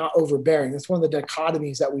aggressive, but not overbearing. That's one of the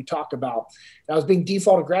dichotomies that we talk about. And I was being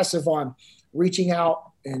default aggressive on reaching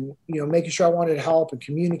out and, making sure I wanted to help and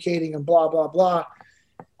communicating and blah, blah, blah.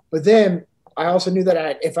 But then I also knew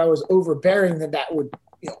that if I was overbearing, then that would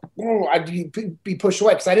I'd be pushed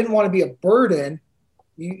away because I didn't want to be a burden.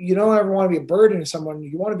 You don't ever want to be a burden to someone.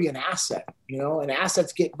 You want to be an asset, and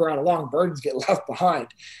assets get brought along, burdens get left behind.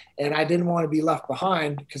 And I didn't want to be left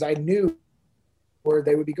behind because I knew where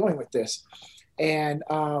they would be going with this. And,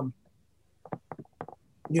 I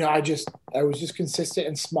was just consistent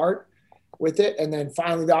and smart with it. And then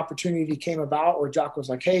finally the opportunity came about where Jock was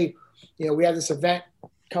like, hey, we have this event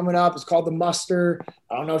coming up. It's called the Muster.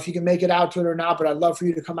 I don't know if you can make it out to it or not, but I'd love for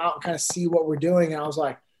you to come out and kind of see what we're doing. And I was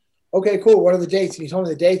like, okay, cool. What are the dates? And he told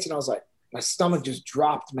me the dates. And I was like, my stomach just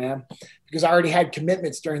dropped, man, because I already had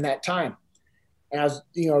commitments during that time. And I was,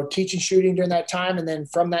 teaching shooting during that time. And then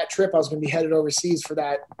from that trip, I was going to be headed overseas for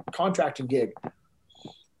that contracting gig.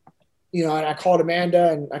 And I called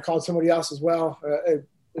Amanda and I called somebody else as well,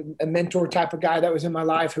 a mentor type of guy that was in my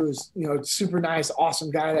life who was, super nice,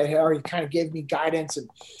 awesome guy that had already kind of gave me guidance and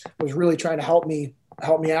was really trying to help me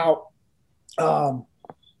out. And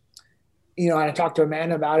I talked to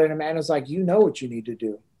Amanda about it, and Amanda's like, what you need to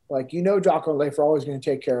do. Like, Jocko and Leif are always going to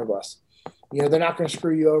take care of us. They're not going to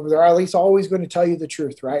screw you over. They're at least always going to tell you the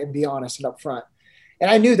truth, right, and be honest and upfront.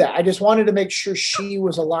 And I knew that. I just wanted to make sure she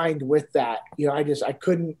was aligned with that. I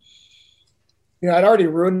couldn't – I'd already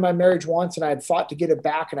ruined my marriage once, and I had fought to get it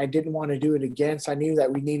back, and I didn't want to do it again. So I knew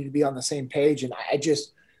that we needed to be on the same page. And I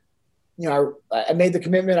just, I made the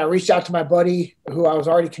commitment. I reached out to my buddy who I was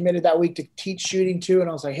already committed that week to teach shooting to. And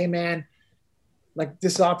I was like, hey, man, like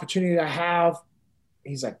this opportunity I have.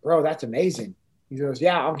 He's like, bro, that's amazing. He goes,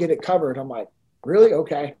 yeah, I'll get it covered. I'm like, really?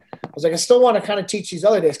 Okay. I was like, I still want to kind of teach these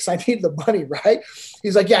other days because I need the money, right?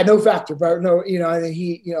 He's like, yeah, no factor, bro. No, and then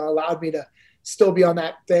he, allowed me to still be on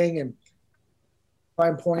that thing and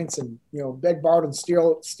find points and, beg, borrowed, and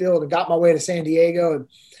steal, and got my way to San Diego. And,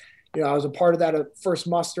 I was a part of that first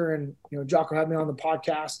muster, and, Jocko had me on the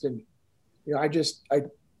podcast, and, I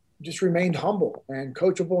just remained humble and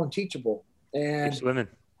coachable and teachable. And keep swimming.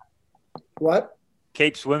 What?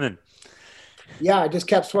 Keep swimming. Yeah, I just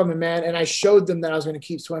kept swimming, man. And I showed them that I was going to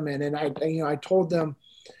keep swimming. And I told them,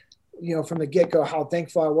 from the get-go how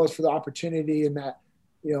thankful I was for the opportunity, and that,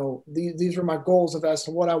 these were my goals as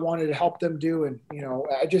to what I wanted to help them do. And,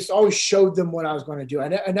 I just always showed them what I was going to do.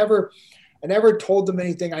 I never told them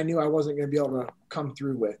anything I knew I wasn't going to be able to come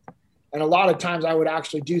through with. And a lot of times I would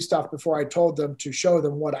actually do stuff before I told them to show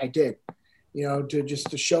them what I did,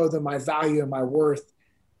 to show them my value and my worth.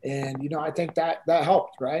 And, I think that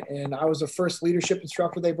helped. Right. And I was the first leadership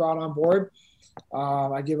instructor they brought on board.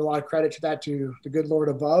 I give a lot of credit to that, to the good Lord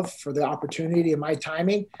above, for the opportunity and my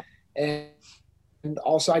timing. And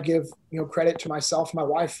also I give, credit to myself and my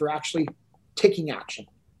wife for actually taking action.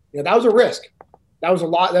 That was a risk. That was a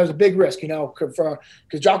lot. That was a big risk, because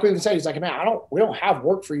Jocko even said, he's like, man, we don't have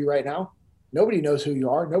work for you right now. Nobody knows who you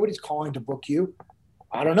are. Nobody's calling to book you.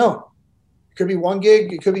 I don't know. It could be one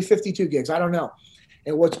gig. It could be 52 gigs. I don't know.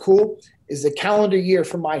 And what's cool is the calendar year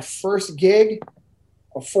for my first gig,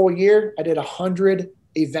 a full year, I did 100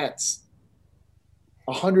 events.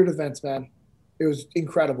 100 events, man. It was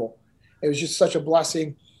incredible. It was just such a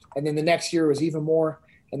blessing. And then the next year was even more.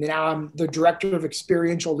 And then now I'm the director of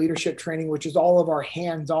experiential leadership training, which is all of our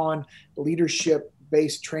hands-on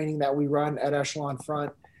leadership-based training that we run at Echelon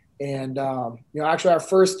Front. And, actually our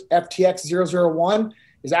first FTX 001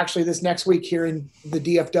 is actually this next week here in the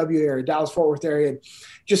DFW area, Dallas-Fort Worth area.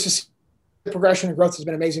 Just to see the progression and growth has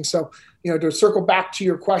been amazing. So, to circle back to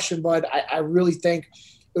your question, Bud, I really think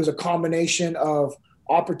it was a combination of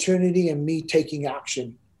opportunity and me taking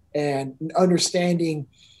action and understanding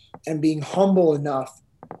and being humble enough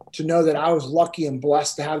to know that I was lucky and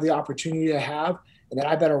blessed to have the opportunity to have, and that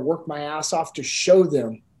I better work my ass off to show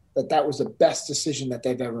them that that was the best decision that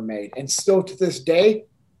they've ever made. And still to this day,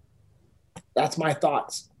 that's my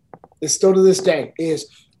thoughts. It's still to this day is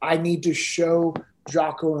I need to show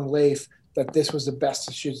Jocko and Leif that this was the best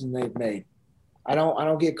decision they've made. I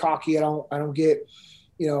don't get cocky. I don't get,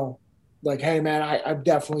 like, hey man, I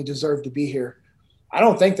definitely deserve to be here. I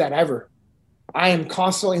don't think that ever. I am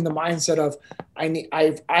constantly in the mindset of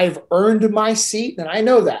I've earned my seat, and I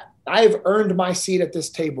know that. I've earned my seat at this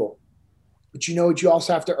table. But you know what you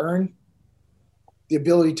also have to earn? The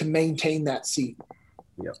ability to maintain that seat.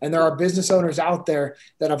 Yep. And there are business owners out there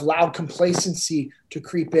that have allowed complacency to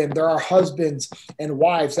creep in. There are husbands and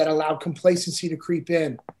wives that allow complacency to creep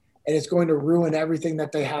in, and it's going to ruin everything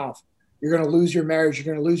that they have. You're going to lose your marriage.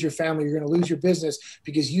 You're going to lose your family. You're going to lose your business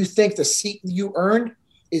because you think the seat you earned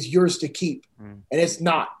is yours to keep. And it's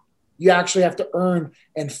not. You actually have to earn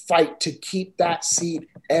and fight to keep that seat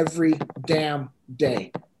every damn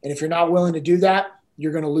day. And if you're not willing to do that,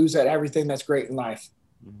 you're going to lose at everything that's great in life.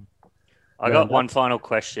 I got one final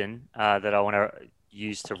question that I want to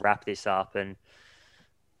use to wrap this up. And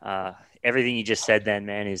Everything you just said then,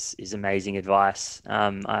 man, is amazing advice.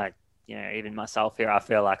 Even myself here, I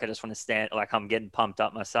feel like I just want to stand, like I'm getting pumped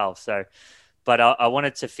up myself. So, but I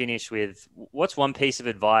wanted to finish with, what's one piece of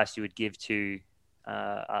advice you would give to,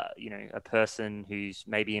 a person who's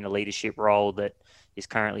maybe in a leadership role that is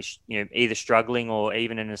currently, either struggling or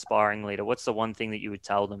even an aspiring leader? What's the one thing that you would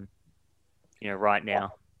tell them, right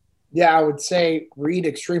now? Yeah, I would say read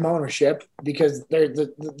Extreme Ownership, because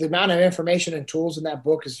the amount of information and tools in that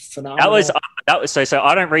book is phenomenal. That was so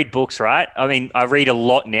I don't read books, right? I mean, I read a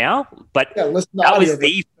lot now, but listen to that audio was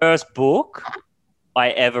the first book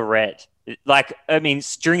I ever read. Like, I mean,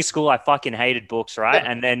 during school, I fucking hated books, right?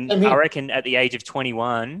 And then I reckon at the age of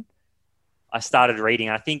 21, I started reading.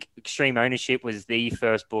 I think Extreme Ownership was the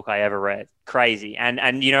first book I ever read. Crazy.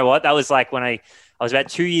 And you know what? That was like when I was about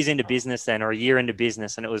 2 years into business then, or a year into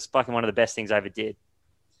business, and it was fucking one of the best things I ever did.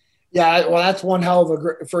 Yeah, well, that's one hell of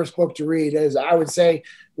a first book to read. Is I would say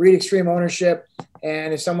read Extreme Ownership.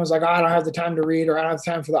 And if someone's like, oh, I don't have the time to read, or I don't have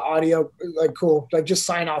time for the audio, like, cool, like just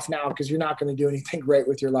sign off now, because you're not going to do anything great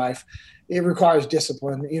with your life. It requires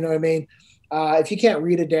discipline. You know what I mean? If you can't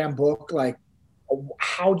read a damn book, like,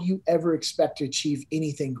 how do you ever expect to achieve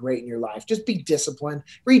anything great in your life? Just be disciplined.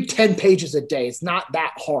 Read 10 pages a day. It's not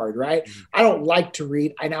that hard, right? Mm-hmm. I don't like to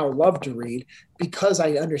read. I now love to read, because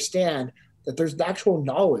I understand that there's actual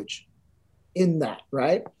knowledge in that,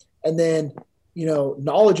 right? And then,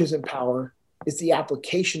 knowledge isn't power. It's the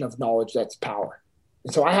application of knowledge that's power.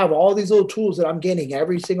 And so I have all these little tools that I'm getting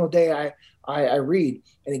every single day I read,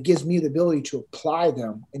 and it gives me the ability to apply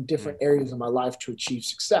them in different areas of my life to achieve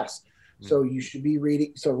success. So you should be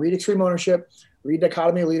reading. So read Extreme Ownership, read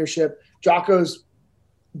Dichotomy of Leadership. Jocko's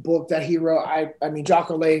book that he wrote,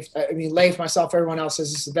 Jocko Leif, Leif, myself, everyone else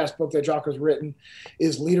says this is the best book that Jocko's written,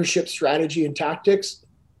 is Leadership Strategy and Tactics.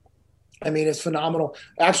 It's phenomenal.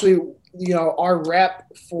 Actually, our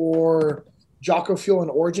rep for Jocko Fuel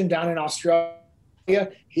and Origin down in Australia,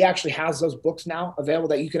 he actually has those books now available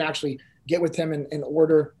that you can actually get with him and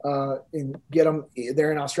order and get them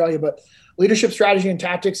there in Australia. But Leadership Strategy and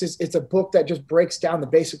Tactics it's a book that just breaks down the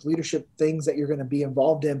basic leadership things that you're going to be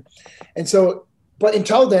involved in. And so, but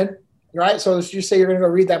until then, right? So let's just say you're going to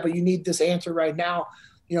go read that, but you need this answer right now.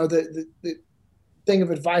 The thing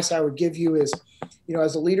of advice I would give you is,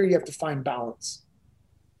 as a leader, you have to find balance.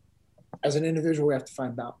 As an individual, we have to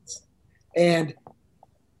find balance. And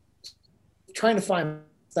trying to find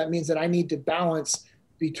that means that I need to balance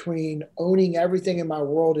between owning everything in my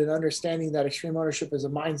world and understanding that extreme ownership is a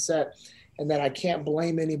mindset, and that I can't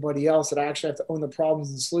blame anybody else, that I actually have to own the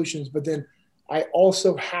problems and solutions. But then I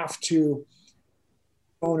also have to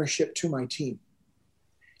ownership to my team.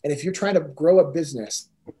 And if you're trying to grow a business,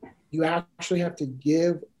 you actually have to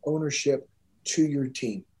give ownership to your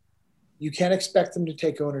team. You can't expect them to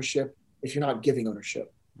take ownership if you're not giving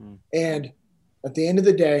ownership. And at the end of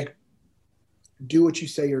the day, do what you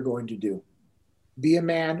say you're going to do. Be a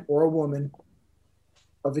man or a woman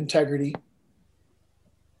of integrity.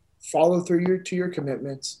 Follow through to your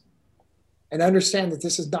commitments, and understand that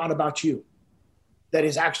this is not about you. That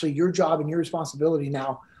is actually your job and your responsibility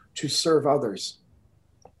now to serve others.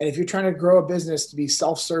 And if you're trying to grow a business to be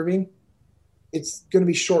self-serving, it's going to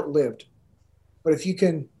be short-lived. But if you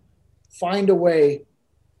can find a way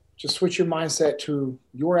to switch your mindset to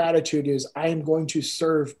your attitude is, I am going to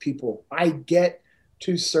serve people. I get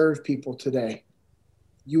to serve people today.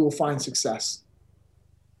 You will find success.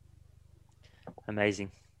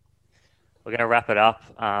 Amazing. We're going to wrap it up.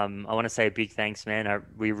 I want to say a big thanks, man.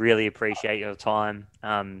 We really appreciate your time.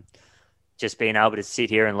 Just being able to sit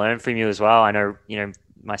here and learn from you as well. I know,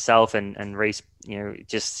 myself and Reese,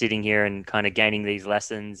 just sitting here and kind of gaining these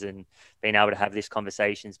lessons and being able to have this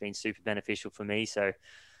conversation has been super beneficial for me. So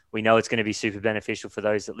we know it's going to be super beneficial for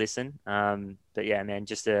those that listen. But yeah, man,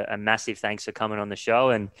 just a massive thanks for coming on the show.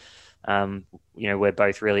 And, we're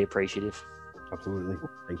both really appreciative. Absolutely.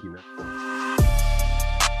 Thank you, man.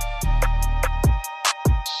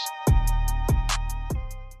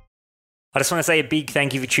 I just want to say a big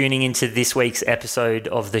thank you for tuning into this week's episode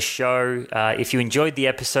of the show. If you enjoyed the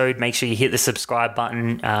episode, make sure you hit the subscribe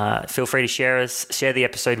button. Feel free to share the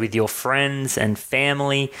episode with your friends and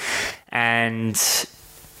family, and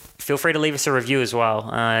feel free to leave us a review as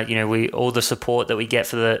well. All the support that we get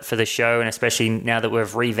for the show, and especially now that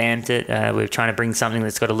we've revamped it, we're trying to bring something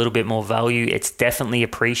that's got a little bit more value. It's definitely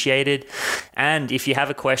appreciated. And if you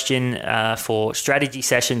have a question for strategy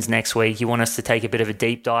sessions next week, you want us to take a bit of a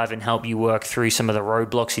deep dive and help you work through some of the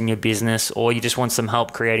roadblocks in your business, or you just want some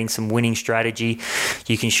help creating some winning strategy,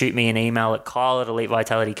 you can shoot me an email at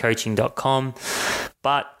kyle@elitevitalitycoaching.com.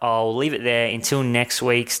 But I'll leave it there. Until next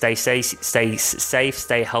week, stay safe,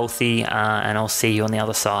 stay healthy, and I'll see you on the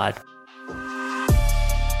other side.